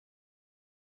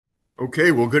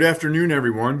Okay, well, good afternoon,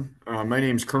 everyone. My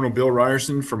name is Colonel Bill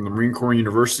Ryerson from the Marine Corps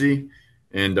University,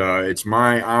 and it's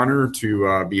my honor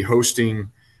to be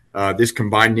hosting this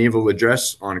combined naval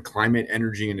address on climate,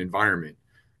 energy, and environment.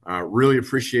 Really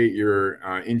appreciate your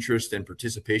interest and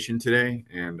participation today,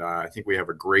 and I think we have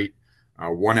a great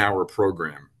 1 hour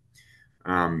program.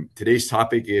 Today's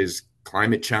topic is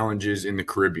climate challenges in the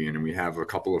Caribbean, and we have a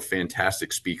couple of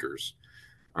fantastic speakers.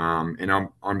 And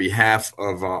on behalf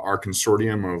of our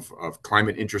consortium of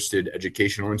climate interested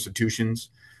educational institutions,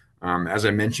 as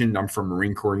I mentioned, I'm from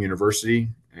Marine Corps University.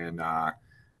 And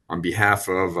on behalf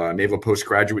of Naval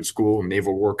Postgraduate School,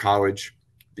 Naval War College,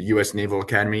 the U.S. Naval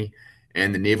Academy,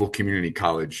 and the Naval Community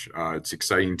College, it's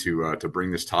exciting to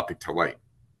bring this topic to light.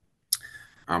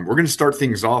 We're going to start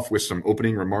things off with some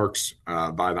opening remarks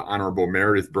by the Honorable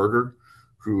Meredith Berger,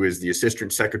 who is the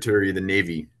Assistant Secretary of the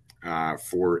Navy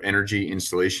for Energy,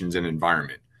 Installations, and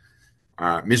Environment.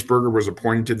 Ms. Berger was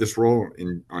appointed to this role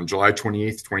on July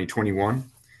 28th, 2021,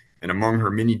 and among her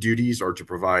many duties are to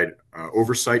provide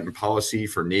oversight and policy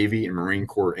for Navy and Marine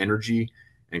Corps energy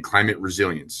and climate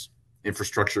resilience,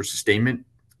 infrastructure sustainment,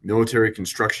 military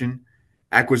construction,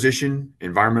 acquisition,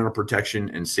 environmental protection,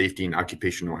 and safety and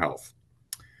occupational health.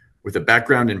 With a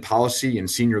background in policy and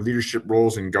senior leadership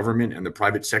roles in government and the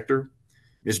private sector,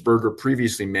 Ms. Berger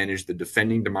previously managed the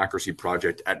Defending Democracy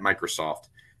Project at Microsoft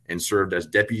and served as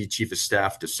Deputy Chief of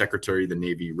Staff to Secretary of the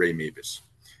Navy Ray Mabus.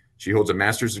 She holds a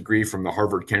master's degree from the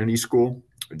Harvard Kennedy School,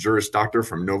 a Juris Doctor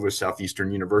from Nova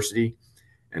Southeastern University,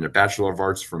 and a Bachelor of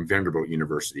Arts from Vanderbilt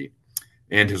University,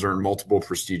 and has earned multiple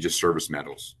prestigious service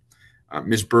medals.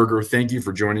 Ms. Berger, thank you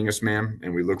for joining us, ma'am,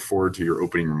 and we look forward to your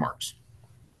opening remarks.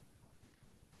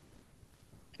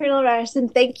 Colonel Ryerson,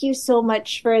 thank you so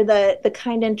much for the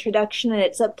kind introduction, and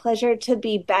it's a pleasure to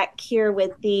be back here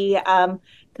with the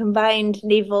combined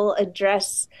naval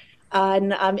address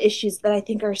on issues that I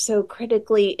think are so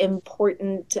critically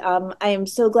important. I am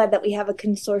so glad that we have a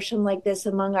consortium like this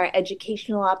among our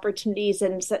educational opportunities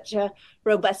and such a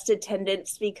robust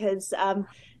attendance because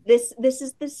this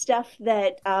is the stuff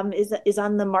that is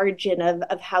on the margin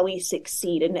of how we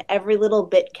succeed, and every little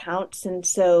bit counts. And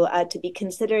so to be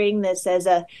considering this as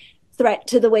a threat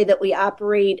to the way that we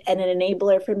operate and an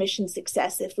enabler for mission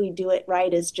success if we do it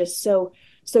right is just so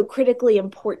critically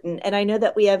important. And I know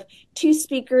that we have two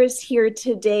speakers here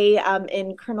today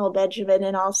in Colonel Benjamin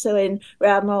and also in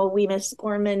Admiral Weemis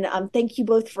Gorman. Thank you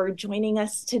both for joining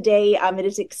us today. It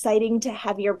is exciting to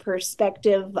have your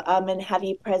perspective and have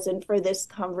you present for this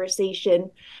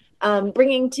conversation.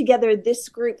 Bringing together this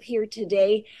group here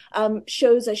today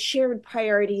shows a shared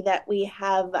priority that we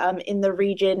have in the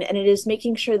region, and it is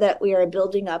making sure that we are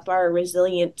building up our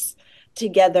resilience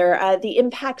together. The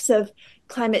impacts of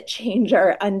climate change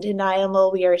are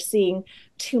undeniable. We are seeing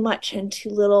too much and too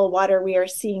little water. We are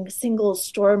seeing single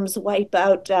storms wipe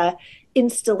out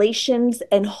installations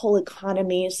and whole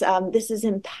economies. This is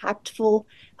impactful.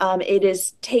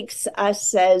 It takes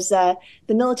us as the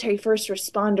military first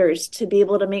responders to be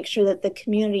able to make sure that the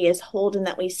community is whole and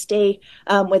that we stay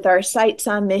with our sights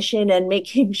on mission and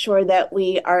making sure that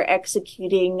we are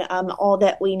executing all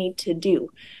that we need to do.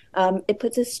 It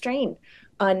puts a strain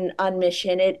on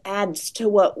mission. It adds to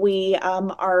what we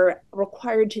are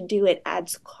required to do. It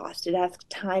adds cost. It adds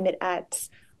time. It adds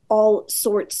all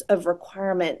sorts of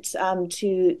requirements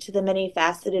to the many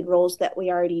faceted roles that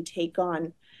we already take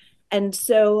on. And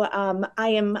so I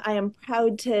am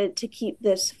proud to keep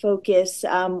this focus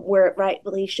where it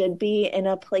rightfully should be, in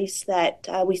a place that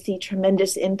we see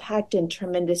tremendous impact and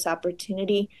tremendous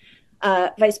opportunity.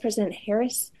 Vice President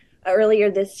Harris earlier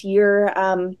this year,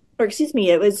 or excuse me,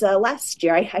 it was last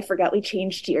year. I forgot we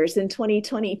changed years in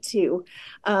 2022.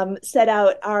 Set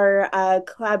out our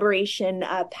collaboration,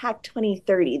 PAC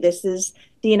 2030. This is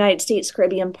the United States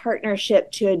Caribbean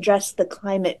Partnership to address the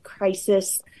climate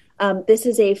crisis. This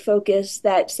is a focus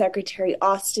that Secretary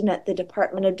Austin at the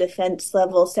Department of Defense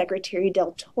level, Secretary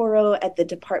Del Toro at the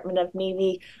Department of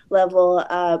Navy level,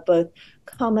 both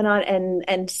Commandant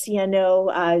and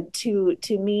CNO,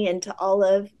 to me and to all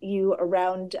of you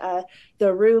around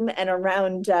the room and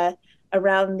around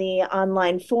the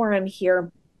online forum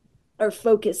here are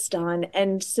focused on.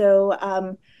 And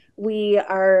so we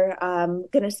are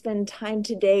going to spend time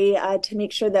today to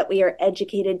make sure that we are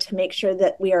educated, to make sure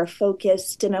that we are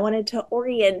focused. And I wanted to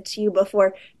orient you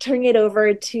before turning it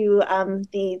over to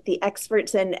the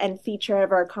experts and feature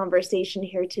of our conversation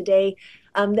here today,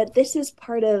 that this is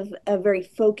part of a very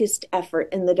focused effort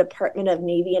in the Department of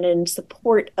Navy and in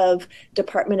support of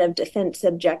Department of Defense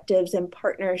objectives in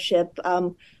partnership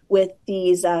with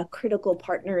these critical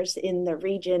partners in the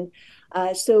region.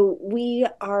 So we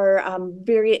are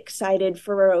very excited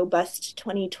for a robust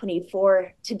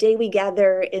 2024. Today we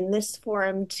gather in this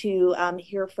forum to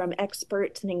hear from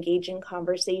experts and engage in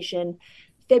conversation.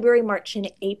 February, March,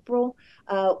 and April,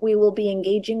 we will be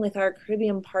engaging with our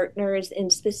Caribbean partners in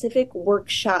specific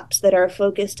workshops that are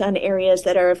focused on areas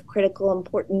that are of critical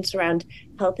importance around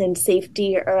health and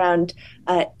safety, around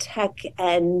tech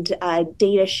and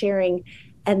data sharing,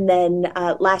 and then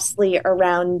lastly,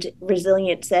 around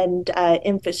resilience and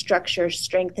infrastructure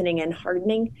strengthening and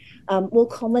hardening. We'll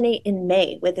culminate in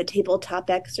May with a tabletop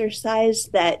exercise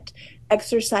that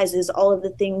exercises all of the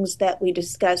things that we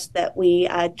discussed that we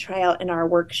try out in our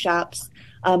workshops.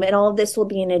 And all of this will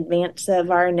be in advance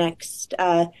of our next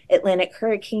Atlantic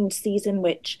hurricane season,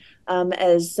 which,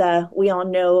 as we all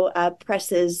know,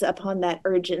 presses upon that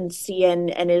urgency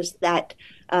and is that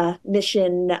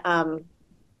mission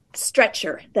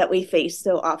stretcher that we face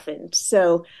so often.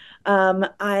 So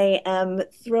I am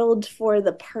thrilled for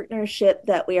the partnership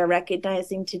that we are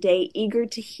recognizing today, eager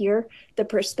to hear the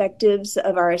perspectives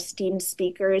of our esteemed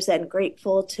speakers, and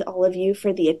grateful to all of you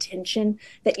for the attention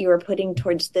that you are putting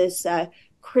towards this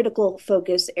critical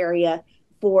focus area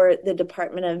for the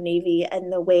Department of Navy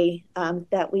and the way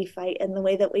that we fight and the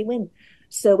way that we win.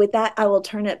 So with that, I will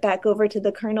turn it back over to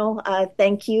the Colonel.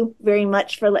 Thank you very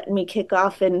much for letting me kick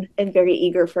off, and very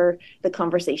eager for the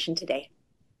conversation today.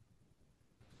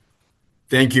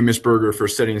 Thank you, Ms. Berger, for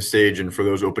setting the stage and for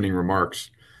those opening remarks.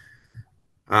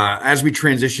 As we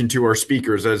transition to our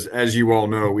speakers, as you all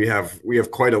know, we have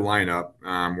quite a lineup.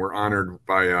 We're honored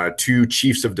by two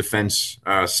chiefs of defense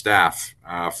staff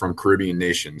from Caribbean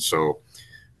nations. So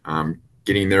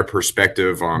getting their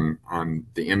perspective on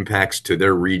the impacts to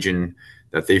their region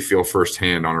that they feel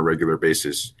firsthand on a regular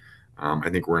basis, I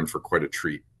think we're in for quite a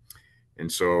treat. And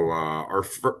so our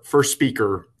first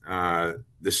speaker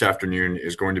this afternoon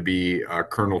is going to be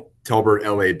Colonel Telbert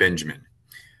L.A. Benjamin.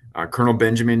 Colonel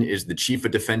Benjamin is the Chief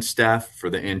of Defense Staff for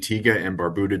the Antigua and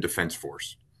Barbuda Defense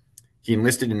Force. He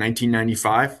enlisted in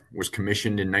 1995, was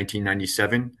commissioned in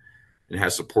 1997, and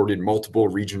has supported multiple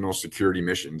regional security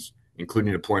missions,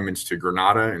 including deployments to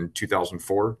Grenada in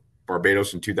 2004,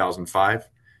 Barbados in 2005,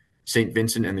 St.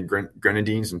 Vincent and the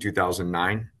Grenadines in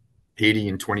 2009, Haiti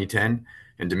in 2010,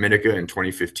 and Dominica in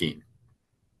 2015.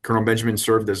 Colonel Benjamin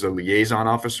served as a liaison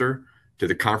officer to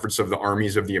the Conference of the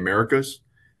Armies of the Americas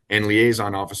and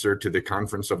liaison officer to the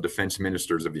Conference of Defense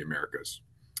Ministers of the Americas.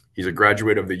 He's a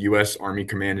graduate of the U.S. Army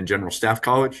Command and General Staff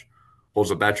College,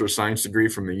 holds a Bachelor of Science degree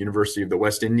from the University of the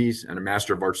West Indies, and a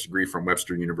Master of Arts degree from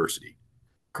Webster University.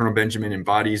 Colonel Benjamin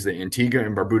embodies the Antigua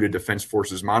and Barbuda Defense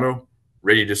Force's motto,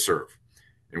 ready to serve.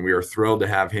 And we are thrilled to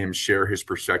have him share his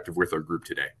perspective with our group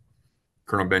today.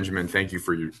 Colonel Benjamin, thank you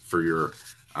for your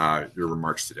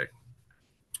remarks today.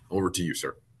 Over to you,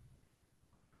 sir.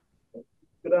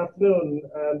 Good afternoon,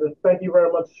 and thank you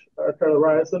very much, Colonel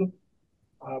Ryerson.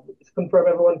 Just confirm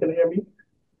everyone can hear me?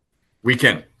 We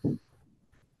can. All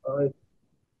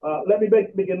right. Let me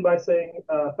begin by saying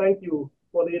thank you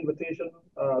for the invitation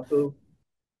to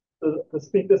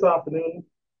speak this afternoon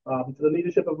to the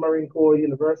leadership of Marine Corps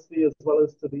University, as well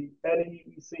as to the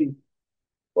NEEC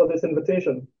for this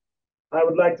invitation. I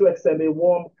would like to extend a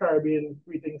warm Caribbean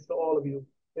greetings to all of you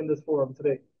in this forum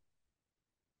today.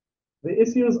 The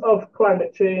issues of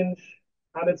climate change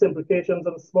and its implications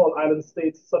on small island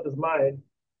states such as mine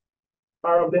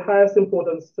are of the highest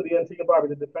importance to the Antigua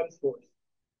Barbuda Defense Force,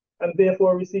 and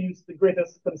therefore receives the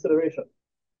greatest consideration.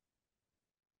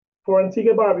 For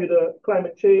Antigua Barbuda,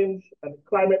 climate change and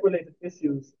climate-related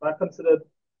issues are considered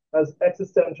as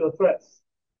existential threats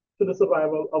to the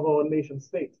survival of our nation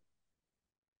state.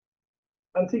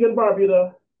 Antigua and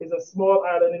Barbuda is a small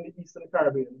island in the Eastern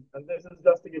Caribbean, and this is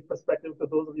just to give perspective to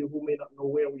those of you who may not know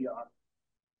where we are.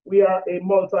 We are a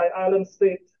multi-island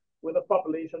state with a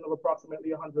population of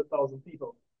approximately 100,000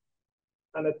 people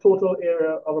and a total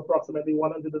area of approximately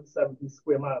 170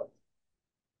 square miles.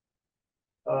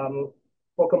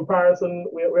 For comparison,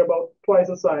 we're about twice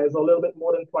the size, or a little bit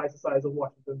more than twice the size of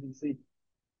Washington, D.C.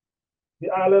 The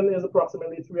island is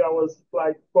approximately 3 hours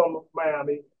flight from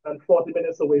Miami and 40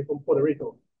 minutes away from Puerto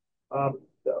Rico,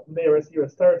 the nearest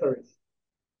U.S. territories.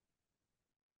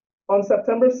 On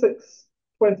September 6,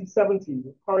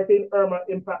 2017, Hurricane Irma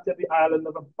impacted the island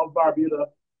of Barbuda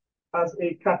as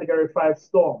a Category 5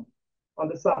 storm on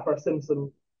the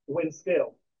Saffir-Simpson wind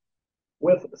scale,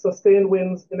 with sustained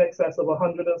winds in excess of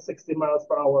 160 miles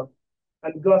per hour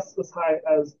and gusts as high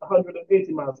as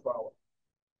 180 miles per hour.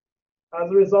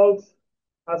 As a result,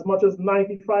 as much as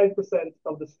 95%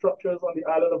 of the structures on the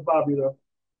island of Barbuda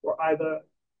were either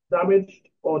damaged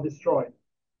or destroyed.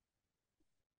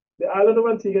 The island of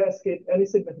Antigua escaped any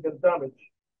significant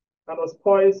damage and was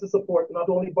poised to support not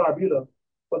only Barbuda,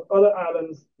 but other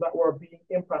islands that were being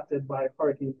impacted by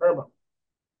Hurricane Irma.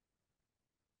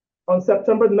 On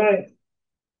September 9th,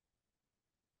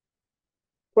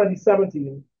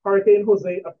 2017, Hurricane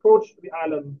Jose approached the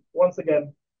island once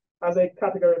again as a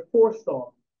Category 4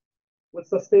 storm with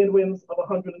sustained winds of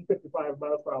 155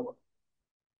 miles per hour.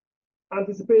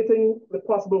 Anticipating the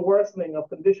possible worsening of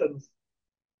conditions,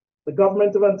 the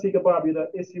government of Antigua Barbuda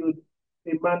issued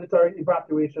a mandatory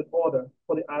evacuation order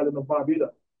for the island of Barbuda.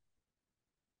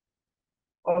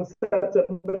 On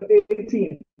September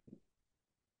 18,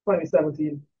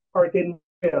 2017, Hurricane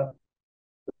Maria,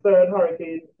 the third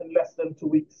hurricane in less than 2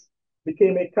 weeks,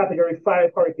 became a Category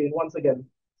 5 hurricane once again,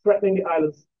 threatening the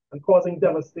islands and causing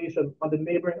devastation on the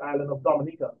neighboring island of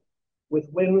Dominica, with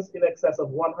winds in excess of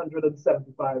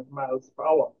 175 miles per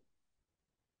hour.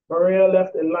 Maria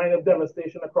left a line of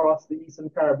devastation across the Eastern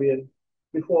Caribbean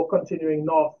before continuing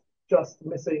north, just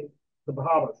missing the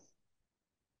Bahamas.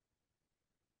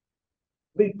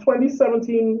 The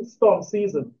 2017 storm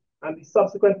season and the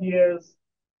subsequent years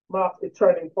marked a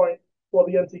turning point for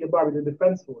the Antigua and Barbuda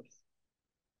Defense Force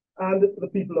and the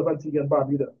people of Antigua and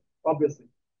Barbuda, obviously.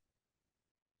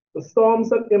 The storms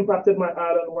that impacted my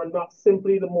island were not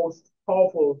simply the most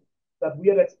powerful that we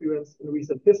had experienced in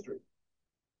recent history,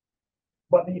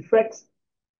 but the effects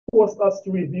forced us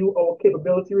to review our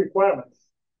capability requirements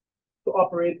to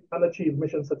operate and achieve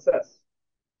mission success.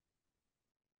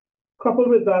 Coupled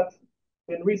with that,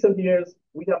 in recent years,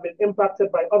 we have been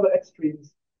impacted by other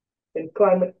extremes in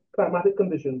climatic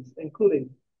conditions, including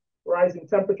rising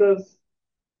temperatures,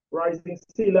 rising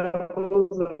sea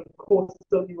levels, and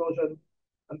coastal erosion,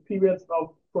 and periods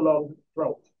of prolonged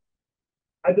drought.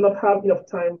 I do not have enough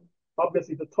time,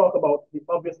 obviously, to talk about the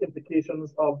obvious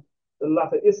implications of the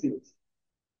latter issues.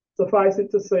 Suffice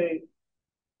it to say,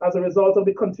 as a result of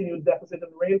the continued deficit in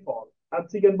rainfall,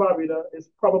 Antigua and Barbuda is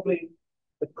probably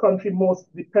the country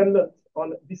most dependent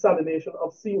on desalination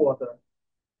of seawater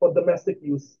for domestic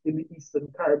use in the Eastern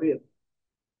Caribbean.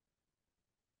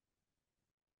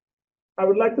 I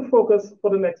would like to focus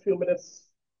for the next few minutes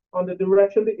on the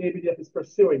direction the ABDF is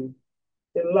pursuing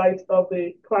in light of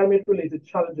the climate-related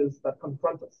challenges that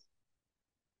confront us.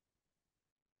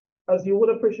 As you would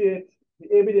appreciate, the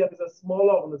ABDF is a small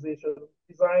organization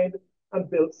designed and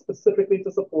built specifically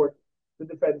to support the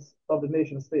defense of the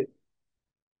nation state.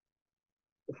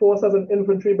 The force has an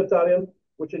infantry battalion,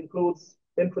 which includes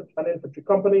an infantry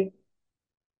company,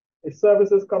 a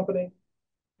services company,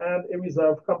 and a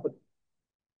reserve company.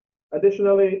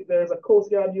 Additionally, there is a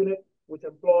Coast Guard unit, which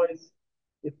employs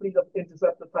a fleet of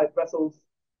interceptor-type vessels.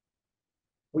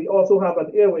 We also have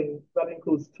an air wing that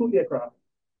includes 2 aircraft.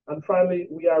 And finally,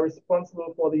 we are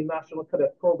responsible for the National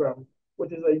Cadet Program,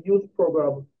 which is a youth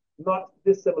program not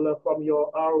dissimilar from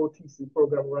your ROTC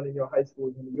program run in your high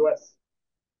school in the US.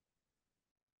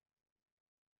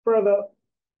 Further,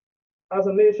 as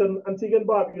a nation, Antigua and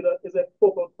Barbuda is a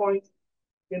focal point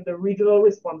in the regional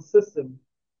response system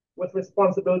with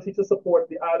responsibility to support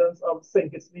the islands of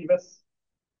St. Kitts Nevis,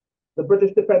 the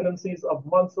British dependencies of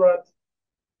Montserrat,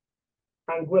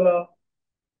 Anguilla,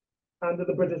 and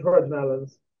the British Virgin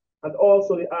Islands, and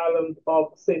also the island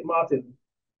of St. Martin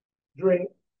during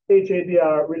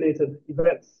HADR-related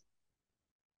events.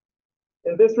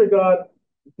 In this regard,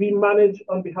 we manage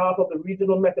on behalf of the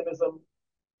regional mechanism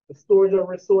the storage of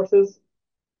resources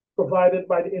provided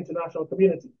by the international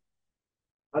community.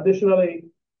 Additionally,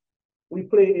 we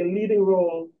play a leading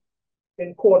role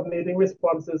in coordinating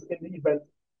responses in the event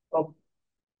of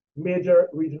major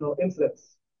regional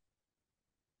incidents.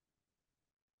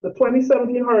 The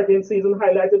 2017 hurricane season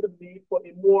highlighted the need for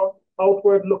a more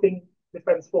outward-looking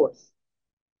defense force.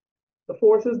 The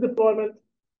force's deployment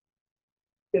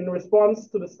in response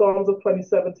to the storms of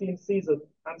 2017 season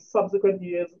and subsequent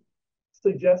years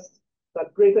suggests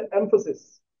that greater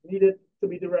emphasis needed to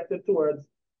be directed towards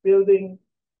building,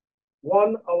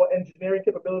 1, our engineering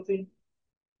capability,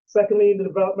 secondly, the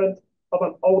development of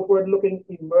an outward-looking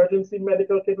emergency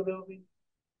medical capability,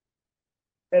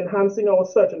 enhancing our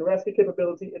search and rescue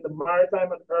capability in the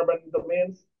maritime and urban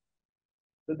domains,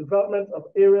 the development of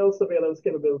aerial surveillance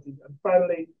capability, and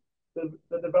finally,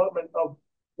 the development of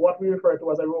what we refer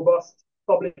to as a robust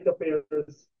public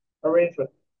affairs arrangement.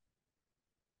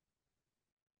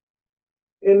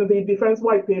 In the Defense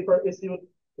White Paper issued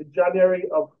in January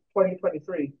of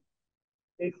 2023,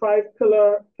 a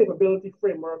 5-pillar capability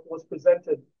framework was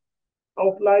presented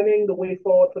outlining the way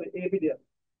forward for the ABDF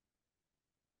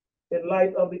in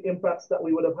light of the impacts that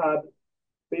we would have had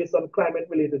based on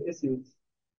climate-related issues.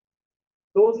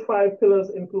 Those 5 pillars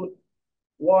include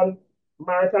 1,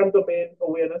 maritime domain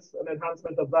awareness and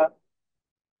enhancement of that.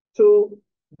 2,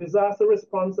 disaster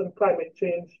response and climate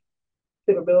change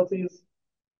capabilities.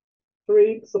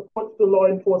 3, support to law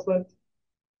enforcement.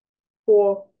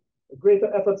 4,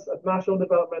 greater efforts at national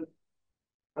development.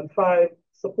 And 5,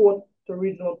 support to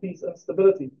regional peace and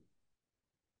stability.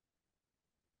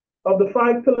 Of the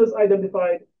 5 pillars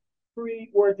identified,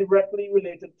 3 were directly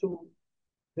related to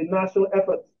the national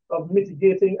effort of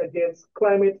mitigating against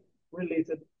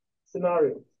climate-related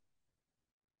scenarios.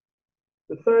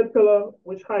 The third pillar,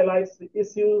 which highlights the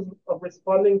issues of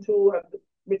responding to and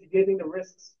mitigating the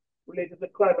risks related to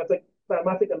climatic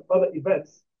and other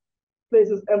events,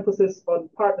 places emphasis on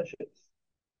partnerships.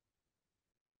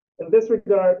 In this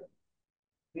regard,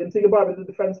 the Antigua Barbuda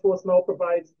Defense Force now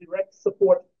provides direct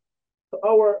support to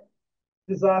our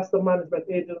disaster management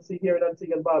agency here in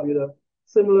Antigua and Barbuda,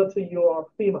 similar to your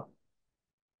FEMA.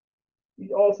 We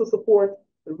also support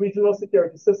the Regional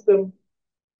Security System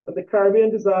and the Caribbean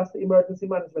Disaster Emergency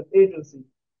Management Agency.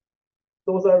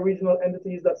 Those are regional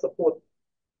entities that support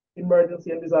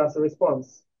emergency and disaster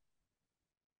response.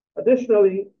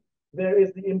 Additionally, there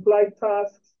is the implied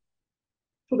tasks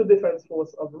to the Defense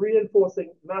Force of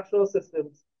reinforcing national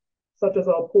systems such as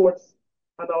our ports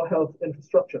and our health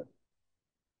infrastructure.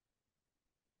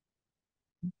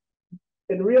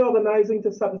 In reorganizing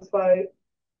to satisfy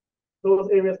those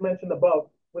areas mentioned above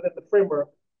within the framework,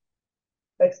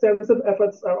 extensive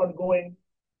efforts are ongoing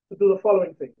to do the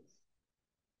following things.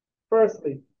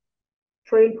 Firstly,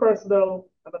 train personnel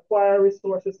and acquire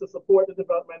resources to support the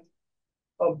development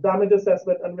of damage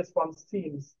assessment and response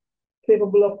teams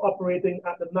capable of operating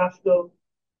at the national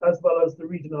as well as the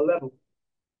regional level.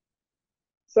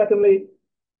 Secondly,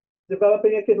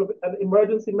 developing an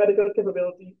emergency medical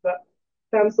capability that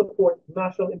can support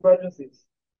national emergencies.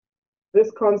 This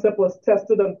concept was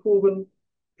tested and proven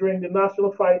during the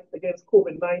national fight against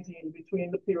COVID-19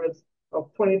 between the periods of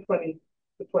 2020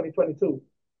 to 2022.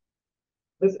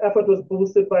 This effort was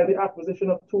boosted by the acquisition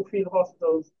of 2 field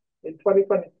hospitals in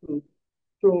 2022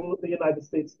 through the United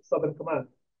States Southern Command.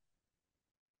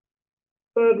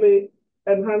 Thirdly,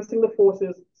 enhancing the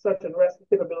force's search and rescue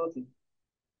capability.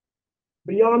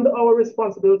 Beyond our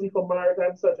responsibility for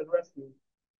maritime search and rescue,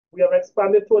 we have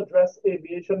expanded to address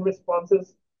aviation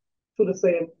responses to the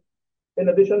same, in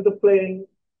addition to playing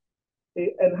an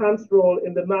enhanced role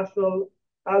in the national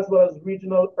as well as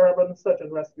regional urban search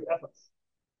and rescue efforts.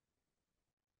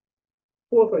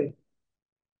 Fourthly,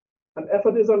 an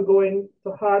effort is ongoing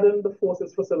to harden the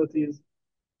force's facilities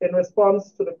in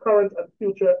response to the current and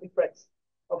future effects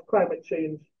of climate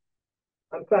change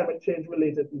and climate change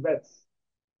related events.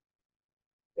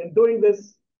 In doing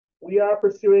this, we are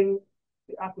pursuing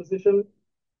the acquisition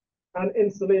and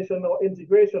installation or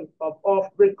integration of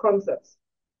off-grid concepts,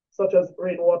 such as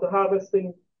rainwater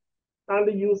harvesting and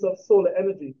the use of solar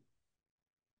energy.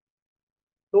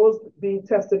 Those being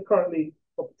tested currently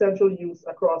for potential use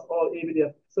across all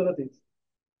ABDF facilities.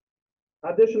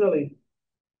 Additionally,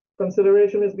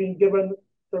 consideration is being given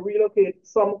to relocate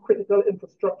some critical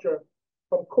infrastructure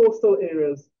from coastal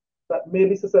areas that may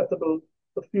be susceptible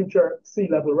to future sea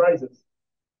level rises.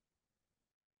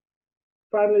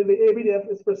 Finally, the ABDF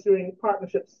is pursuing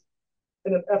partnerships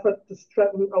in an effort to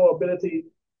strengthen our ability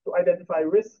to identify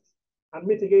risks and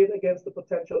mitigate against the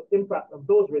potential impact of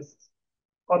those risks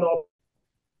on our.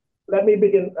 Let me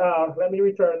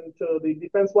return to the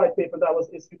Defense White Paper that was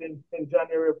issued in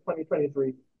January of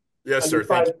 2023. Yes, and sir.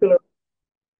 Thank you.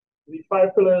 The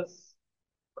 5 pillars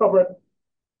covered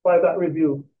by that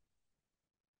review.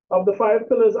 Of the 5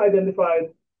 pillars identified,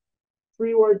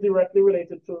 3 were directly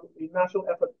related to the national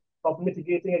effort of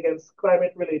mitigating against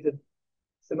climate-related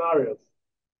scenarios.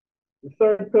 The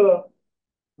third pillar,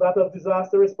 that of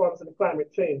disaster response and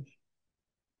climate change,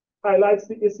 highlights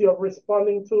the issue of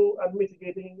responding to and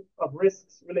mitigating of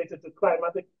risks related to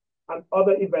climatic and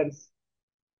other events,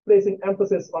 placing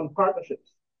emphasis on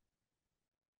partnerships.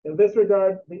 In this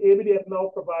regard, the ABDF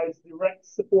now provides direct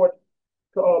support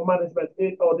to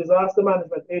our disaster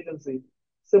management agency,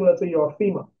 similar to your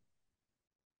FEMA.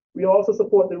 We also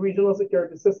support the Regional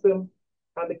Security System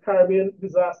and the Caribbean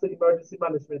Disaster Emergency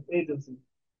Management Agency,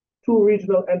 2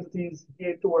 regional entities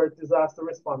geared towards disaster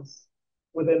response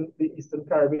within the Eastern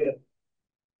Caribbean.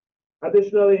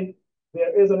 Additionally,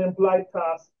 there is an implied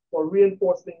task for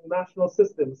reinforcing national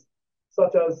systems,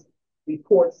 such as the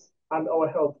ports and our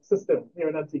health system here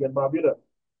in Antigua and Barbuda.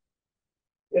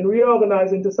 In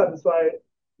reorganizing to satisfy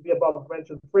the above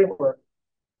mentioned framework,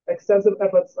 extensive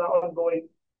efforts are ongoing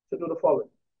to do the following.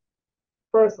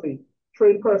 Firstly,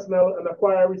 train personnel and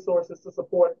acquire resources to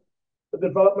support the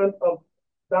development of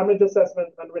damage assessment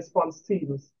and response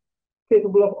teams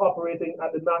capable of operating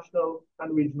at the national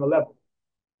and regional level.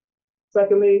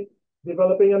 Secondly,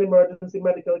 developing an emergency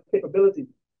medical capability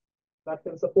that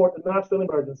can support the national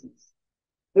emergencies.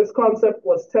 This concept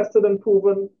was tested and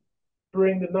proven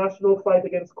during the national fight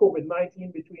against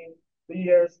COVID-19 between the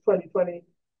years 2020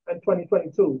 and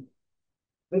 2022.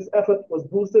 This effort was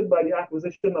boosted by the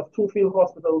acquisition of 2 field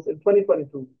hospitals in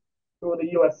 2022 through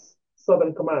the U.S.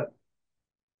 Southern Command.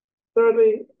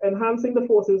 Thirdly, enhancing the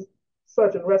force's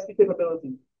search and rescue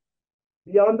capability.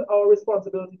 Beyond our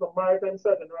responsibility for maritime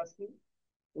search and rescue,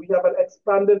 we have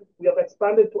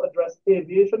expanded to address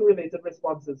aviation-related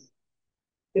responses,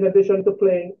 in addition to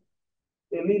playing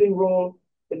a leading role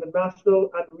in the national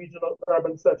and regional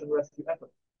urban search and rescue effort.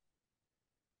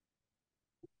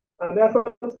 An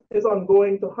effort is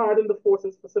ongoing to harden the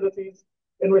force's facilities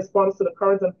in response to the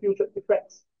current and future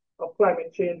effects of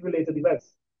climate change-related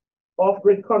events.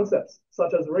 Off-grid concepts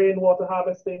such as rainwater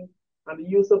harvesting and the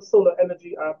use of solar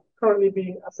energy are currently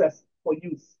being assessed for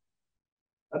use.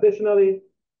 Additionally,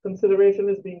 consideration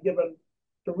is being given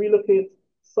to relocate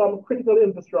some critical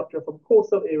infrastructure from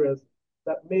coastal areas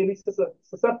that may be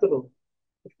susceptible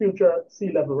to future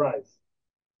sea level rise.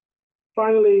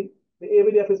 Finally, the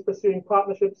ABDF is pursuing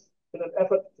partnerships in an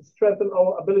effort to strengthen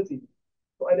our ability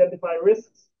to identify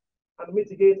risks and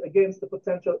mitigate against the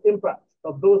potential impact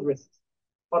of those risks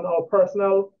on our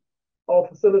personnel, our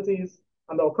facilities,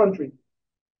 and our country.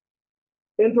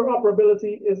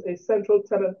 Interoperability is a central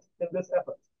tenet in this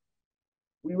effort.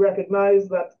 We recognize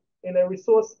that in a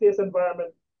resource-scarce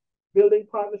environment, building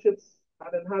partnerships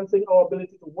and enhancing our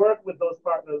ability to work with those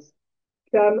partners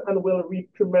can and will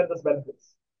reap tremendous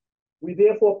benefits. We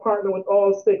therefore partner with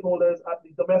all stakeholders at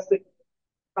the domestic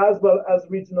as well as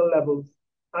regional levels,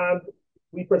 and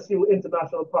we pursue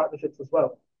international partnerships as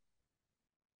well.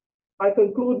 I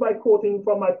conclude by quoting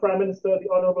from my Prime Minister,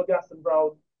 the Honorable Gaston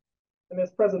Brown, in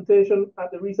his presentation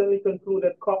at the recently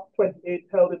concluded COP28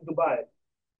 held in Dubai.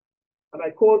 And I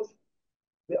quote,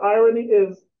 "The irony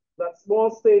is that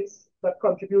small states that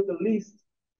contribute the least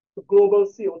to global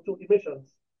CO2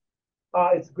 emissions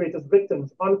are its greatest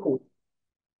victims," unquote.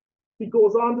 He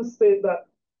goes on to state that,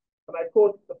 and I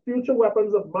quote, "The future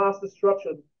weapons of mass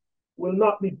destruction will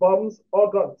not be bombs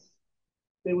or guns.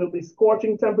 They will be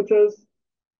scorching temperatures,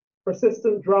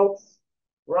 persistent droughts,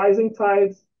 rising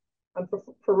tides, and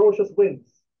ferocious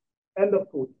winds," end of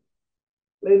quote.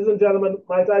 Ladies and gentlemen,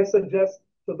 might I suggest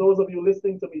to those of you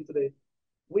listening to me today,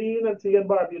 we in Antigua and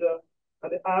Barbuda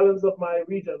and the islands of my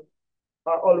region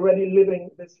are already living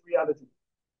this reality.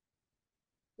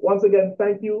 Once again,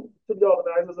 thank you to the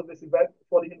organizers of this event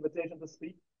for the invitation to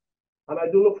speak, and I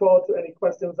do look forward to any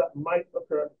questions that might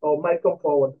occur or might come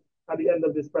forward at the end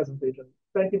of this presentation.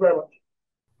 Thank you very much.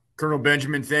 Colonel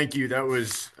Benjamin, thank you. That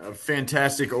was a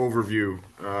fantastic overview,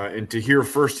 and to hear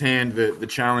firsthand the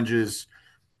challenges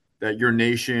that your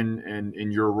nation and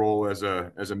in your role as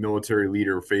a military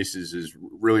leader faces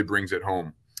really brings it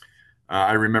home.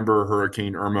 I remember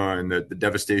Hurricane Irma, and the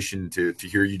devastation to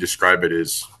hear you describe it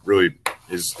is really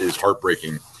is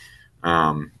heartbreaking.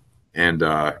 And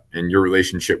your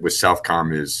relationship with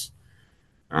Southcom is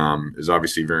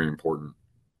obviously very important.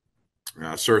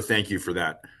 Sir, thank you for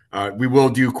that. We will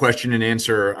do question and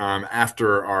answer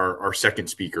after our second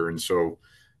speaker, and so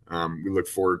we look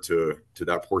forward to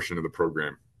that portion of the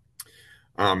program.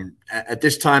 At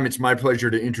this time, it's my pleasure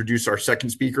to introduce our second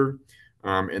speaker,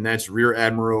 and that's Rear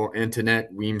Admiral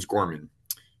Antoinette Weems Gorman.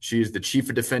 She is the Chief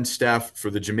of Defense Staff for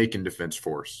the Jamaican Defense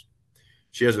Force.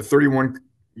 She has a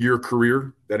 31-year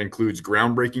career that includes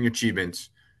groundbreaking achievements,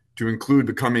 to include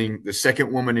becoming the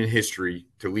second woman in history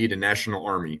to lead a national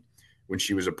army when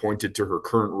she was appointed to her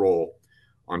current role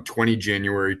on 20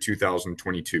 January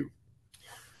 2022.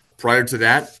 Prior to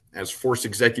that, as Force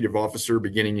Executive Officer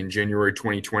beginning in January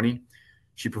 2020,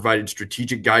 she provided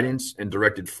strategic guidance and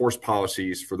directed force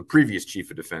policies for the previous Chief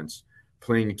of Defense,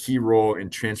 playing a key role in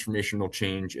transformational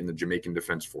change in the Jamaican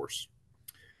Defense Force.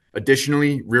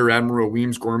 Additionally, Rear Admiral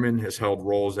Weems Gorman has held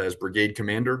roles as Brigade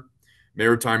Commander,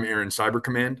 Maritime Air and Cyber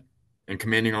Command, and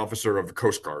Commanding Officer of the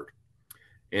Coast Guard,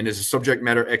 and is a subject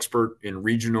matter expert in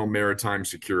regional maritime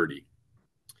security.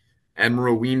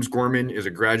 Admiral Weems Gorman is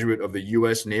a graduate of the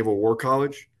U.S. Naval War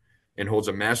College and holds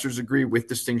a master's degree with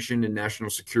distinction in national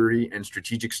security and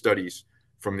strategic studies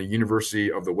from the University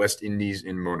of the West Indies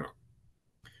in Mona.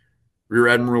 Rear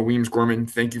Admiral Weems Gorman,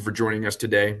 thank you for joining us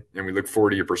today, and we look forward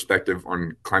to your perspective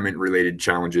on climate-related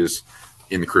challenges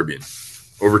in the Caribbean.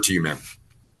 Over to you, ma'am.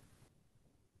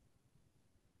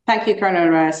 Thank you, Colonel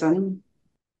Ryerson.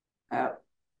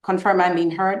 Confirm I'm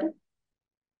being heard?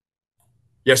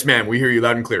 Yes, ma'am. We hear you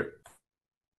loud and clear.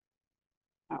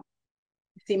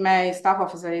 See, my staff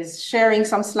officer is sharing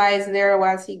some slides there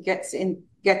whilst he gets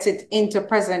it into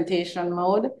presentation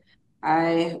mode.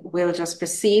 I will just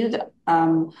proceed.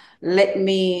 Let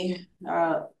me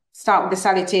start with the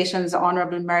salutations,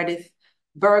 Honorable Meredith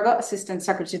Berger, Assistant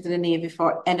Secretary to the Navy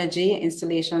for Energy,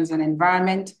 Installations and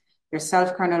Environment,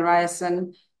 yourself, Colonel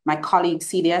Ryerson, my colleague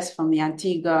CDS from the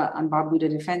Antigua and Barbuda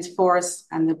Defense Force,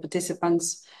 and the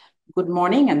participants. Good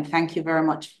morning, and thank you very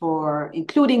much for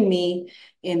including me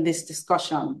in this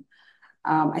discussion.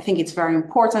 I think it's a very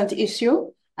important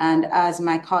issue. And as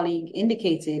my colleague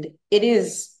indicated, it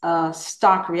is a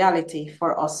stark reality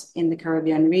for us in the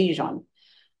Caribbean region.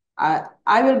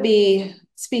 I will be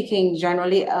speaking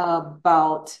generally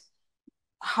about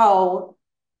how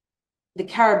the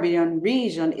Caribbean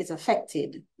region is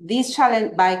affected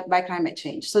by climate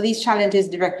change. So these challenges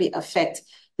directly affect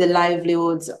the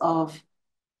livelihoods of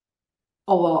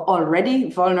our already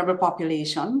vulnerable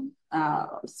population.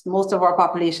 Most of our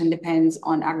population depends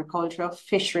on agriculture,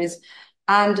 fisheries,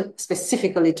 and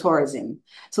specifically tourism.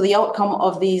 So the outcome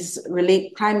of these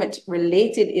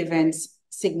climate-related events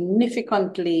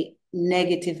significantly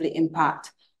negatively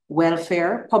impact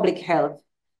welfare, public health,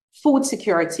 food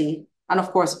security, and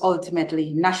of course,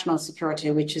 ultimately national security,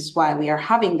 which is why we are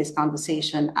having this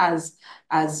conversation as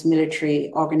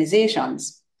military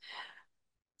organizations.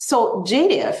 So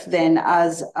JDF then,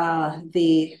 as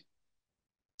the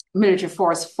military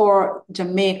force for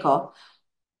Jamaica,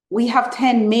 we have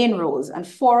 10 main roles, and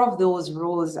 4 of those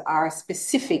roles are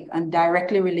specific and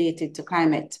directly related to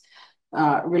climate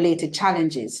related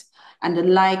challenges.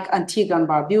 And like Antigua and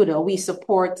Barbuda, we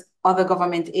support other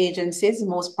government agencies,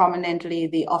 most prominently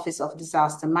the Office of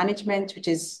Disaster Management, which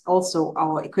is also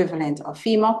our equivalent of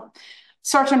FEMA.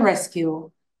 Search and rescue,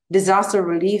 disaster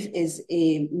relief is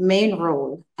a main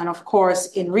role. And of course,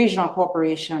 in regional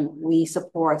cooperation, we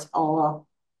support our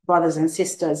brothers and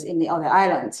sisters in the other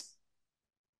islands.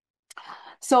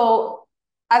 So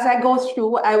as I go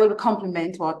through, I will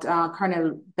complement what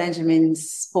Colonel Benjamin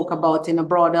spoke about in a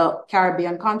broader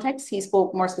Caribbean context. He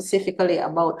spoke more specifically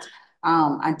about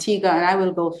Antigua, and I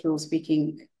will go through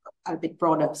speaking a bit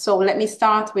broader. So let me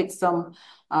start with some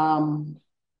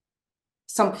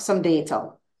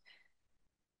data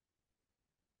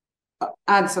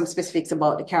and some specifics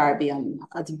about the Caribbean,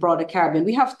 the broader Caribbean.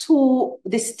 We have 2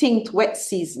 distinct wet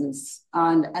seasons,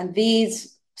 and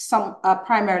these some are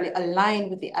primarily aligned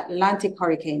with the Atlantic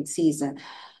hurricane season.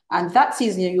 And that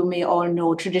season, you may all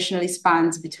know, traditionally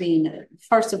spans between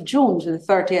 1st of June to the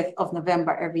 30th of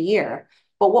November every year.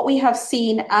 But what we have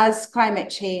seen as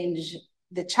climate change,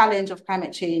 the challenge of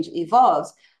climate change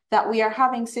evolves, that we are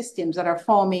having systems that are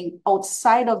forming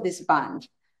outside of this band.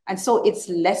 And so it's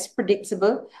less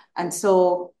predictable. And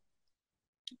so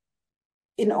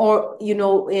when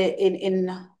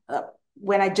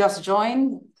I just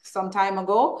joined some time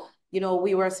ago,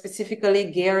 we were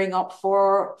specifically gearing up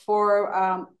for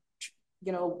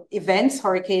events,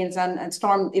 hurricanes and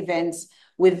storm events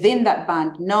within that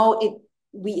band. Now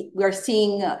we are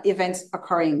seeing events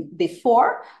occurring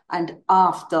before and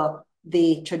after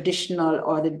the traditional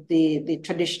or the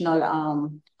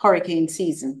traditional hurricane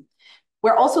season.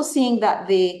 We're also seeing that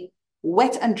the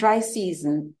wet and dry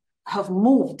season have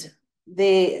moved.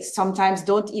 They sometimes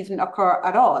don't even occur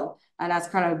at all. And as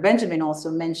Colonel Benjamin also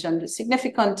mentioned,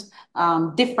 significant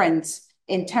difference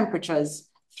in temperatures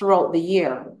throughout the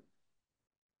year.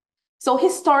 So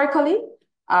historically,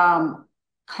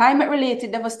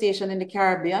 climate-related devastation in the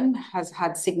Caribbean has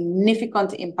had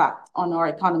significant impact on our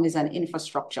economies and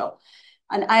infrastructure.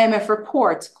 An IMF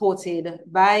report quoted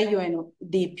by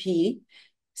UNDP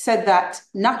said that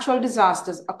natural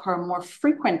disasters occur more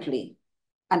frequently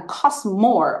and cost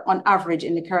more on average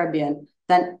in the Caribbean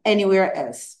than anywhere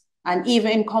else, and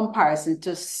even in comparison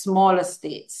to smaller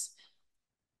states.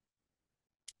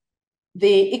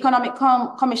 The Economic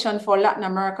Commission for Latin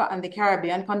America and the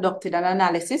Caribbean conducted an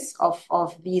analysis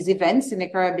of these events in the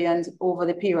Caribbean over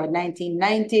the period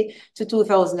 1990 to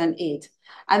 2008.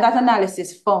 And that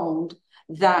analysis found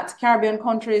that Caribbean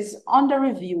countries under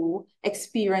review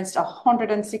experienced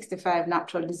 165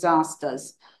 natural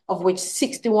disasters, of which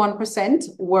 61%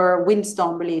 were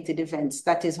windstorm-related events,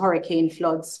 that is hurricane,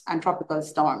 floods, and tropical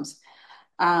storms.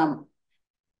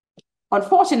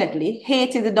 Unfortunately,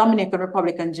 Haiti, the Dominican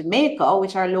Republic, and Jamaica,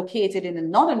 which are located in the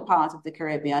northern part of the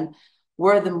Caribbean,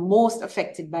 were the most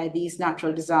affected by these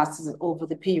natural disasters over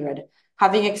the period,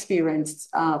 having experienced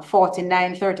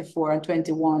 49, 34, and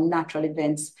 21 natural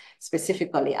events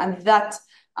specifically. And that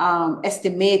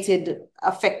estimated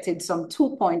affected some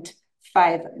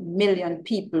 2.5 million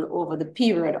people over the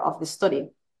period of the study.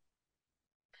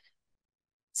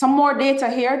 Some more data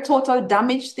here. Total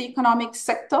damage to the economic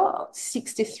sector,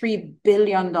 $63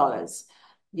 billion.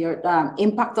 Your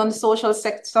impact on the social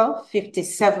sector,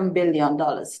 $57 billion.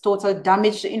 Total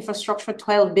damage to infrastructure,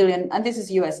 $12 billion, and this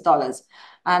is US dollars.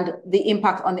 And the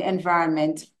impact on the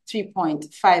environment,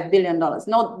 $3.5 billion.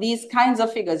 Now, these kinds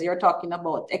of figures you're talking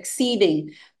about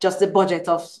exceeding just the budget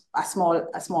of a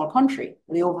small country,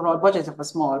 the overall budget of a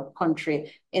small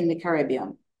country in the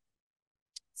Caribbean.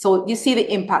 So you see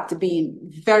the impact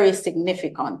being very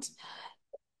significant.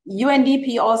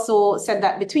 UNDP also said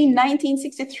that between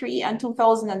 1963 and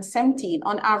 2017,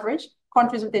 on average,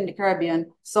 countries within the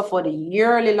Caribbean suffered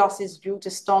yearly losses due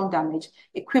to storm damage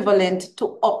equivalent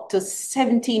to up to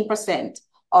 17%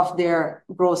 of their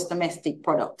gross domestic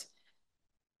product.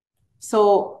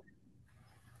 So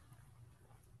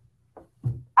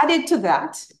added to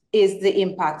that is the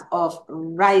impact of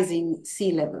rising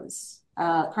sea levels.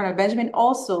 Colonel Benjamin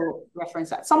also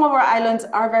referenced that some of our islands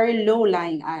are very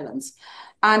low-lying islands,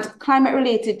 and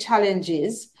climate-related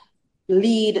challenges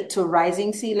lead to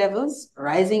rising sea levels,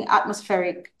 rising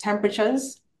atmospheric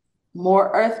temperatures,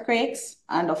 more earthquakes,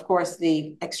 and of course,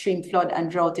 the extreme flood and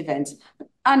drought events,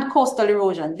 and coastal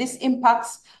erosion. This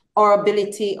impacts our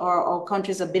ability, or our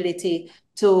country's ability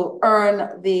to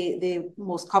earn the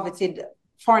most coveted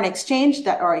foreign exchange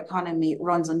that our economy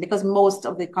runs on, because most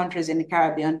of the countries in the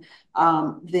Caribbean,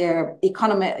 their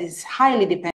economy is highly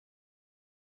dependent.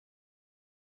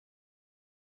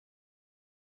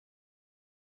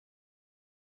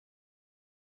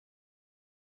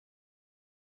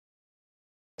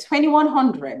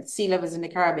 2100 sea levels in the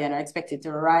Caribbean are expected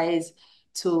to rise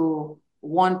to by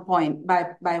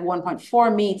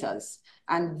 1.4 meters.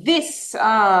 And this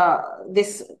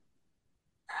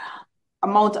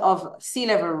amount of sea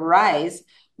level rise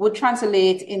would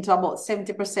translate into about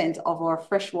 70% of our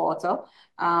freshwater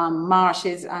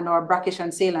marshes and our brackish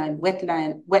and saline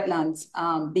wetlands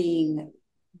being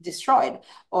destroyed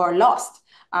or lost.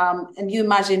 And you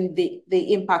imagine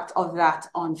the impact of that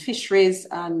on fisheries,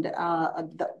 and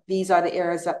these are the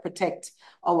areas that protect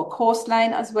our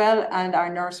coastline as well, and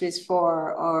our nurseries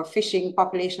for our fishing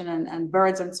population and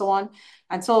birds and so on.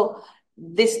 And so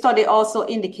this study also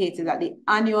indicated that the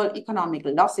annual economic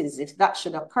losses, if that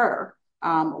should occur,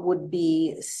 would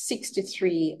be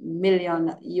 $63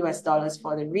 million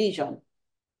for the region.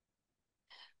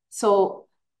 So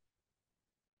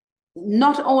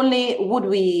not only would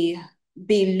we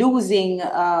be losing,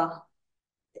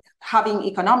 having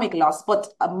economic loss, but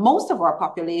most of our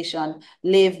population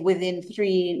live within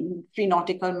three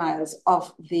nautical miles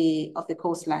of the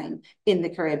coastline in the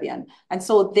Caribbean. And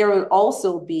so there will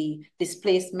also be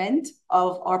displacement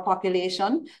of our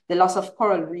population. The loss of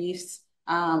coral reefs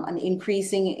and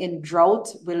increasing in drought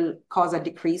will cause a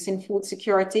decrease in food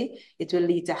security. It will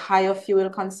lead to higher fuel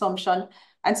consumption.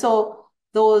 And so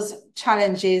those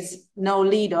challenges now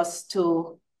lead us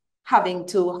to having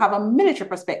to have a military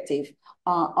perspective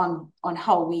on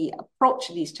how we approach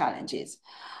these challenges.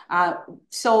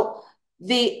 So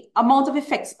the amount of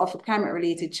effects of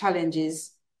climate-related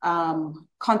challenges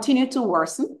continue to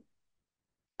worsen,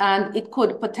 and it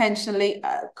could potentially,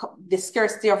 the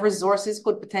scarcity of resources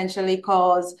could potentially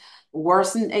cause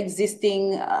worsen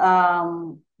existing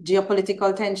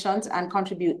geopolitical tensions and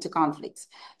contribute to conflicts.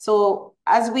 So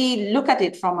as we look at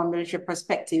it from a military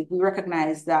perspective, we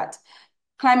recognize that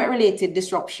climate-related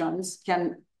disruptions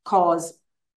can cause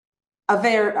a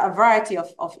variety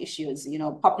of issues,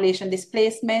 population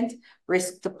displacement,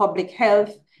 risk to public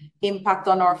health, impact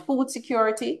on our food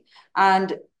security,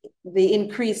 and the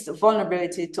increased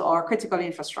vulnerability to our critical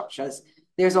infrastructures.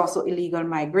 There's also illegal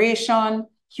migration.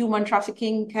 Human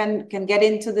trafficking can get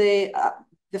into the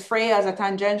fray as a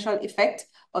tangential effect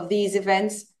of these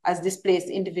events as displaced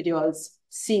individuals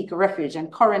seek refuge.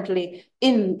 And currently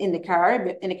in the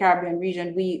Caribbean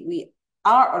region, we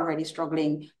are already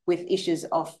struggling with issues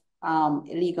of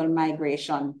illegal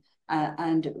migration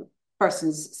and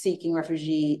persons seeking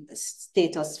refugee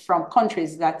status from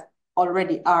countries that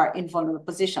already are in vulnerable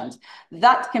positions.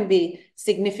 That can be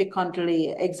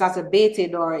significantly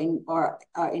exacerbated or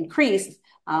increased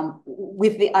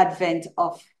with the advent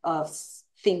of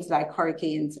things like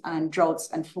hurricanes and droughts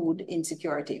and food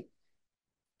insecurity.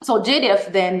 So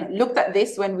JDF then looked at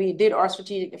this when we did our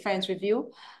strategic defense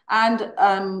review, and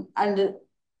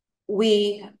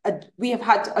we have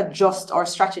had to adjust our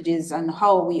strategies and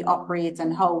how we operate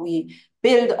and how we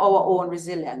build our own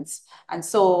resilience. And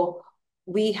so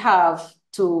we have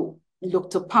to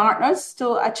look to partners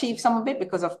to achieve some of it,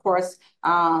 because of course,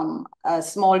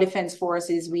 small defense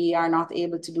forces, we are not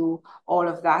able to do all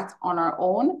of that on our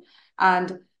own.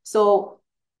 And so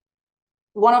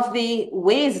one of the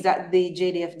ways that the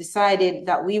JDF decided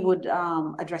that we would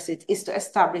address it is to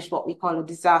establish what we call a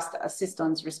disaster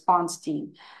assistance response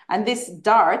team. And this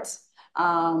DART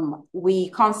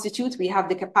We have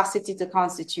the capacity to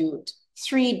constitute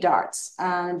 3 darts,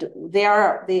 and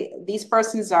these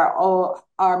persons are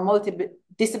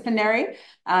multidisciplinary,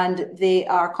 and they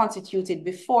are constituted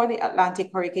before the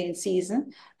Atlantic hurricane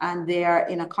season, and they are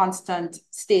in a constant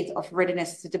state of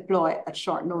readiness to deploy at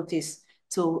short notice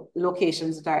to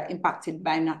locations that are impacted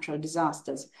by natural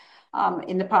disasters.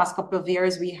 In the past couple of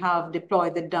years, we have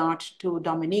deployed the DART to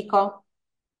Dominica,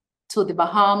 to the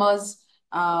Bahamas.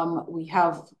 We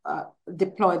have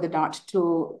deployed the DART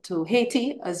to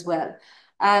Haiti as well.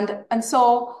 And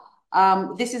so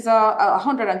this is a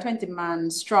 120-man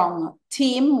strong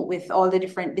team with all the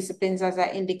different disciplines, as I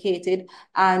indicated,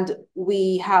 and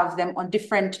we have them on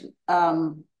different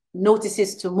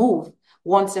notices to move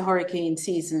once the hurricane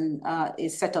season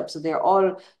is set up. So they're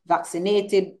all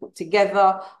vaccinated, put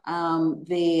together.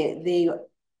 The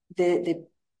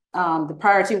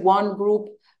priority 1 group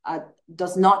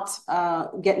does not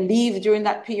get leave during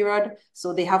that period.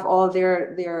 So they have all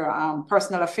their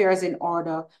personal affairs in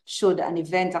order should an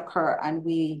event occur and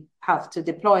we have to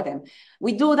deploy them.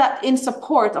 We do that in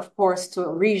support, of course, to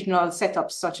regional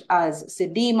setups such as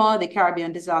CDEMA, the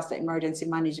Caribbean Disaster Emergency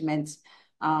Management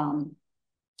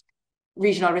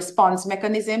Regional Response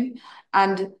Mechanism.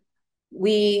 And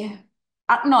we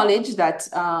acknowledge that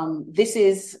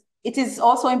it is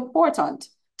also important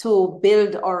to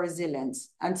build our resilience.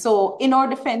 And so in our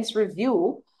defense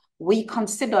review, we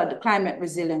considered climate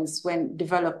resilience when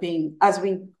developing, as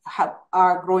we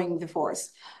are growing the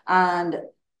force. And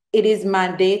it is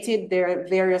mandated, there are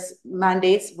various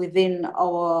mandates within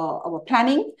our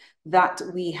planning that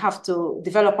we have to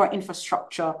develop our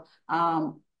infrastructure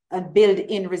and build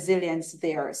in resilience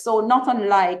there. So not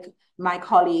unlike my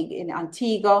colleague in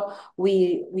Antigua,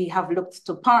 we have looked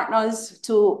to partners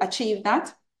to achieve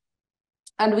that.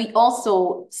 And we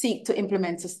also seek to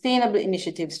implement sustainable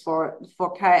initiatives for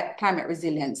climate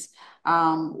resilience.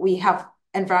 We have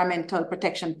environmental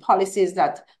protection policies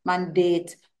that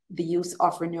mandate the use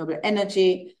of renewable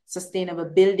energy, sustainable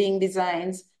building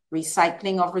designs,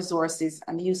 recycling of resources,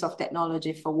 and the use of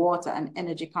technology for water and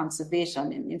energy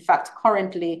conservation. And in fact,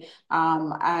 currently,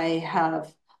 I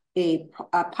have a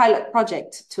pilot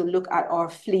project to look at our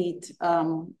fleet,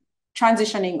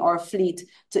 transitioning our fleet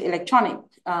to electronic,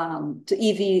 to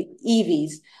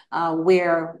EVs,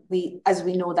 where as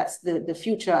we know, that's the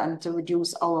future, and to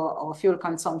reduce our fuel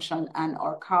consumption and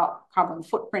our carbon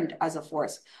footprint as a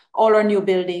force. All our new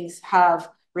buildings have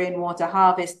rainwater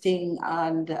harvesting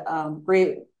and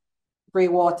grey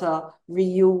water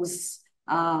reuse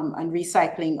and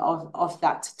recycling of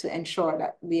that to ensure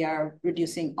that we are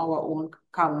reducing our own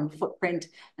carbon footprint,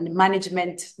 and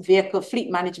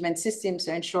fleet management systems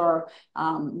to ensure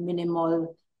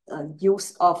minimal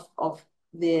use of our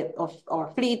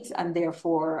fleet and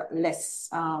therefore less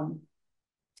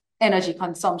energy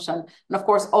consumption. And of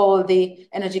course, all the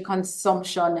energy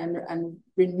consumption and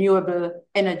renewable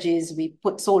energies, we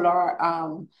put solar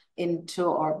into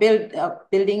our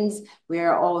buildings. We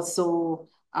are also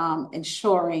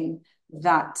ensuring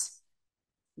that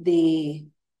they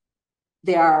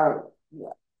are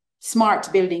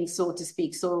smart buildings, so to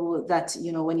speak, so that,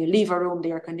 when you leave a room,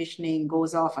 the air conditioning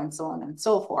goes off and so on and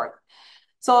so forth.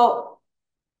 So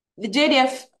the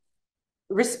JDF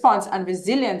response and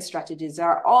resilience strategies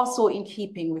are also in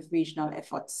keeping with regional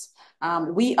efforts.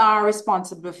 We are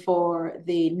responsible for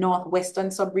the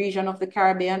northwestern sub-region of the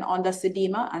Caribbean under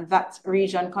CDEMA, and that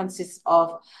region consists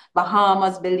of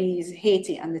Bahamas, Belize,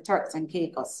 Haiti, and the Turks and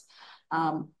Caicos.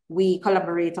 We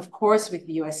collaborate, of course, with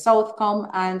the US Southcom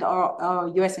and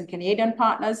our US and Canadian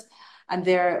partners, and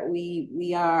there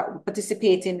we are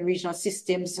participating in regional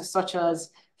systems such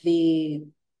as the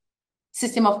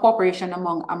System of Cooperation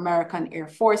among American Air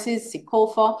Forces,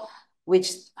 SECOFA,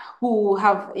 who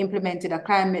have implemented a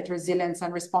climate resilience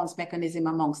and response mechanism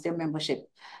amongst their membership.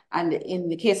 And in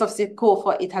the case of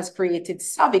SECOFA, it has created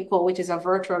SAVICO, which is a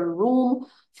virtual room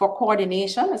for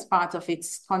coordination as part of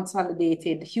its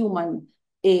consolidated humanitarian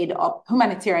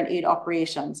aid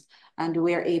operations, and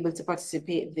we're able to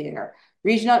participate there.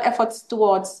 Regional efforts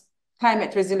towards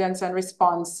climate resilience and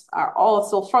response are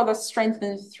also further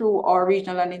strengthened through our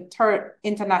regional and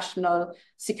international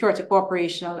security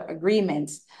cooperation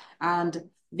agreements. And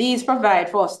these provide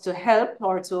for us to help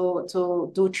or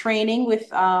to do training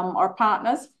with our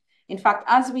partners. In fact,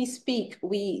 as we speak,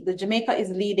 the Jamaica is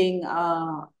leading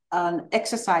an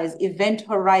exercise, Event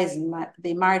Horizon,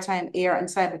 the Maritime Air and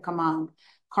Cyber Command,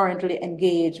 currently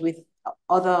engaged with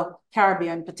other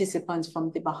Caribbean participants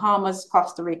from the Bahamas,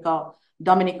 Costa Rica,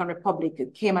 Dominican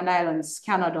Republic, Cayman Islands,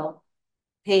 Canada,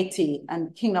 Haiti,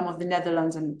 and Kingdom of the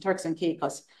Netherlands and Turks and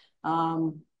Caicos.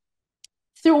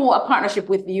 through a partnership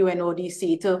with the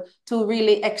UNODC to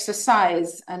really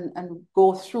exercise and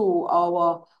go through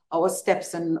our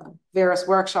steps and various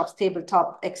workshops,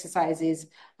 tabletop exercises,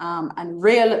 and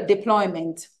real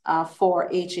deployment for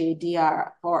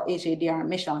HADR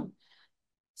mission.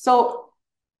 So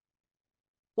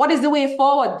what is the way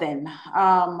forward then?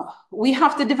 We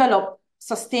have to develop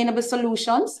sustainable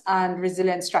solutions and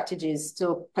resilient strategies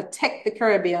to protect the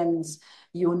Caribbean's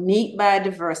unique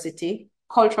biodiversity,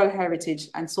 cultural heritage,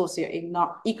 and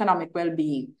socio-economic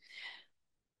well-being.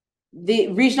 The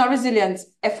regional resilience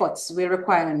efforts will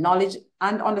require knowledge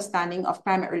and understanding of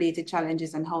climate-related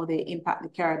challenges and how they impact the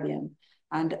Caribbean.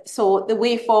 And so the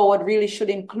way forward really should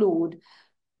include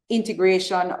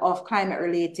integration of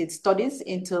climate-related studies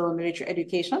into military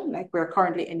education, like we're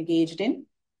currently engaged in.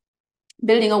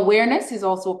 Building awareness is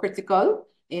also critical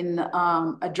in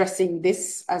addressing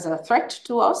this as a threat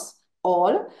to us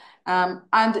all.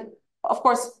 And of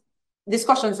course,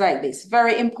 discussions like this,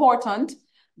 very important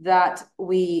that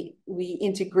we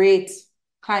integrate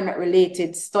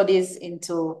climate-related studies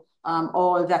into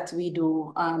all that we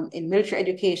do in military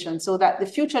education, so that the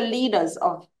future leaders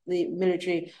of the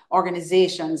military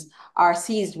organizations are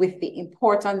seized with the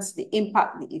importance, the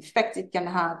impact, the effect it can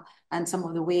have, and some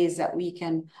of the ways that we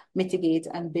can mitigate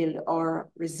and build our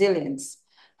resilience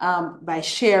by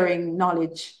sharing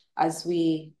knowledge as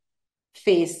we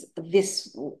face this,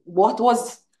 what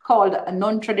was called a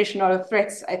non-traditional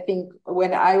threats. I think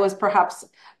when I was perhaps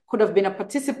could have been a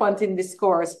participant in this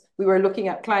course, we were looking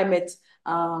at climate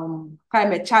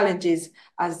challenges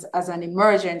as an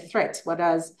emergent threat. But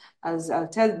as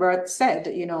Thelbert said,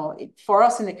 you know, for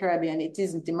us in the Caribbean, it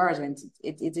isn't emergent.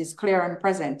 It is clear and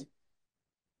present.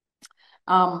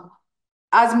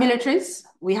 As militaries,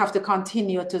 we have to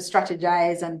continue to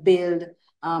strategize and build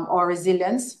our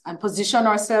resilience and position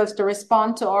ourselves to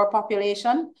respond to our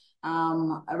population,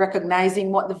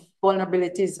 recognizing what the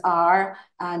vulnerabilities are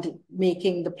and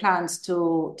making the plans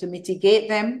to mitigate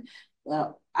them.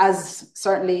 As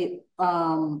certainly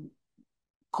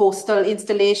coastal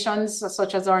installations,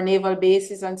 such as our naval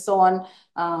bases and so on,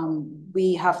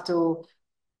 we have to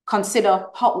consider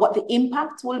what the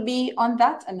impact will be on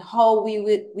that and how we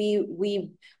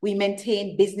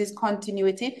maintain business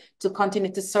continuity to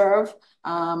continue to serve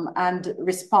and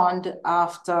respond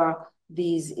after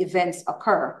these events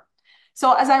occur.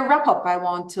 So as I wrap up, I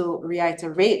want to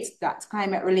reiterate that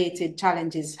climate-related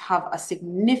challenges have a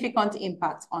significant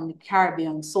impact on the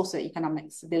Caribbean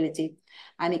socioeconomic stability,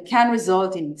 and it can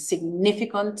result in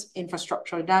significant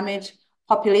infrastructural damage,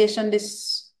 population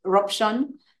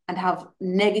disruption, and have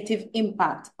negative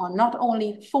impact on not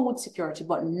only food security,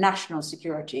 but national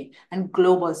security and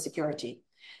global security.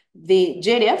 The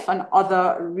JDF and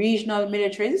other regional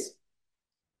militaries,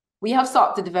 we have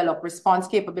sought to develop response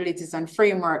capabilities and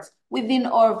frameworks within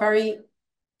our very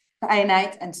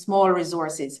finite and small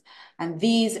resources. And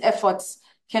these efforts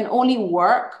can only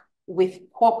work with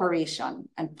cooperation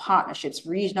and partnerships,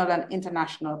 regional and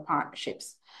international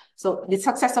partnerships. So the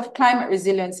success of climate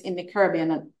resilience in the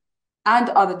Caribbean and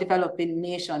other developing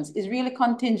nations is really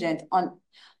contingent on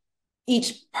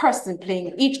each person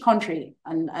playing, each country,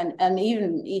 and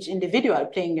even each individual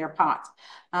playing their part.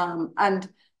 And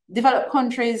developed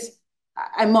countries,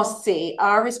 I must say,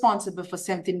 are responsible for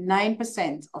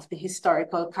 79% of the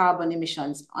historical carbon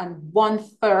emissions and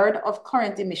 1/3 of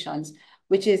current emissions,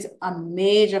 which is a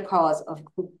major cause of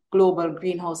global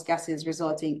greenhouse gases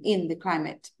resulting in the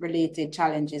climate-related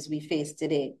challenges we face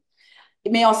today.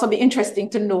 It may also be interesting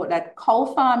to note that cow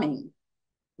farming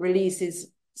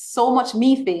releases so much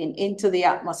methane into the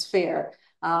atmosphere.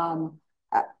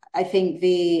 I think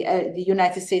the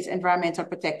United States Environmental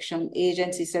Protection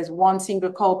Agency says one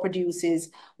single cow produces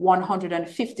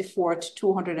 154 to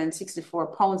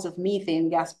 264 pounds of methane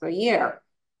gas per year.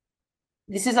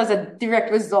 This is as a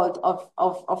direct result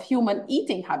of human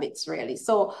eating habits, really.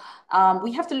 So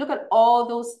we have to look at all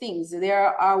those things. There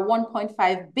are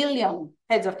 1.5 billion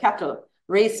heads of cattle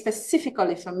raised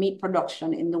specifically for meat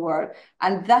production in the world.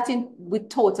 And that would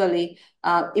totally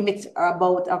emit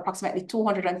about approximately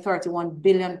 231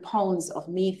 billion pounds of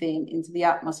methane into the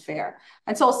atmosphere.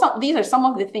 And so these are some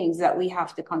of the things that we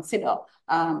have to consider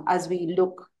as we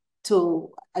look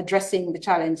to addressing the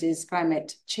challenges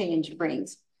climate change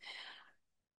brings.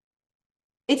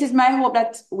 It is my hope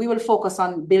that we will focus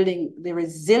on building the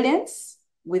resilience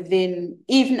within,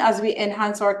 even as we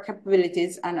enhance our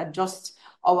capabilities and adjust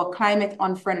our climate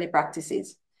unfriendly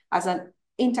practices. As an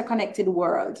interconnected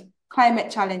world, climate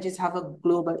challenges have a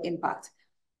global impact,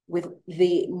 with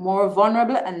the more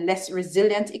vulnerable and less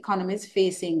resilient economies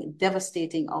facing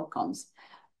devastating outcomes.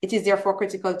 It is therefore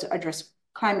critical to address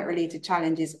climate-related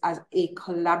challenges as a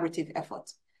collaborative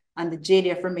effort. and the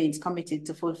JDF remains committed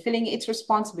to fulfilling its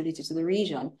responsibility to the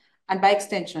region and by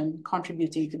extension,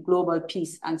 contributing to global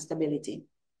peace and stability.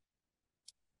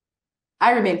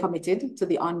 I remain committed to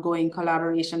the ongoing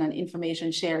collaboration and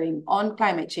information sharing on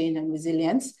climate change and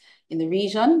resilience in the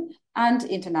region and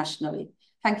internationally.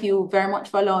 Thank you very much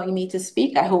for allowing me to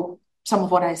speak. I hope some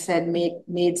of what I said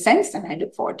made sense, and I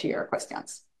look forward to your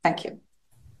questions. Thank you.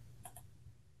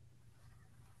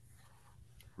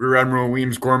 Rear Admiral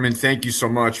Weems-Gorman, thank you so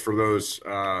much for those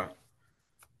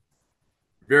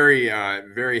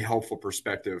very helpful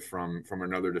perspective from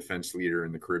another defense leader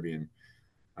in the Caribbean.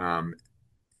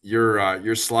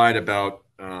 Your slide about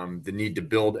the need to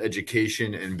build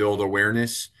education and build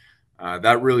awareness,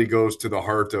 that really goes to the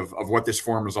heart of what this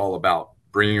forum is all about,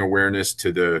 bringing awareness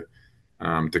to the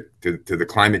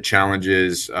climate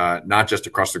challenges, not just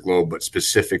across the globe, but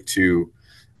specific to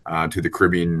the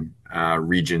Caribbean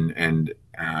region and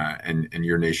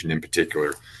your nation in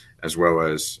particular, as well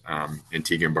as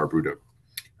Antigua and Barbuda.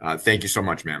 Thank you so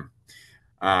much, ma'am.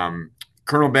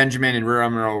 Colonel Benjamin and Rear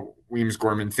Admiral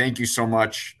Weems-Gorman, thank you so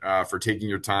much for taking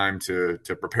your time to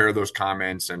prepare those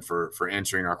comments and for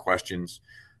answering our questions.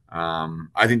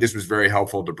 I think this was very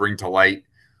helpful to bring to light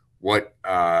what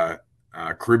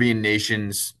Caribbean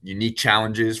nations' unique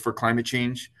challenges for climate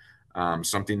change,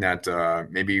 something that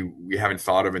maybe we haven't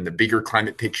thought of in the bigger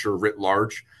climate picture writ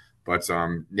large, but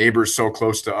neighbors so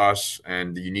close to us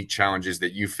and the unique challenges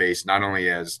that you face, not only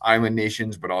as island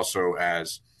nations, but also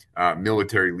as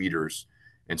military leaders.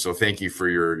 And so thank you for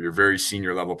your very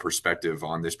senior level perspective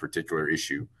on this particular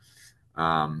issue.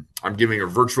 I'm giving a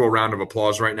virtual round of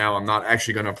applause right now. I'm not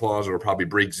actually going to applause or probably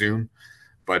break Zoom.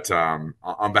 But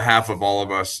on behalf of all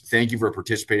of us, thank you for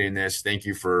participating in this. Thank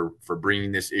you for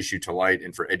bringing this issue to light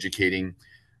and for educating.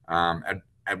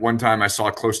 At one time, I saw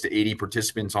close to 80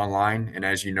 participants online. And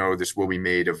as you know, this will be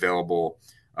made available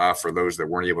for those that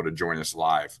weren't able to join us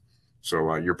live.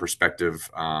 So your perspective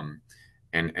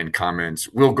and comments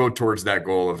will go towards that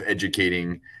goal of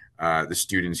educating the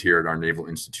students here at our naval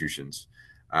institutions.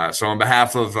 So on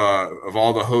behalf of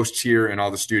all the hosts here and all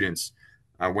the students,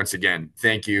 once again,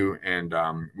 thank you, and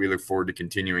we look forward to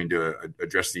continuing to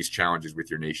address these challenges with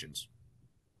your nations.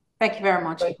 Thank you very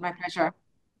much. My pleasure.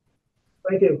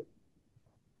 Thank you.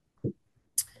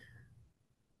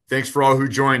 Thanks for all who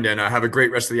joined, and have a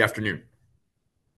great rest of the afternoon.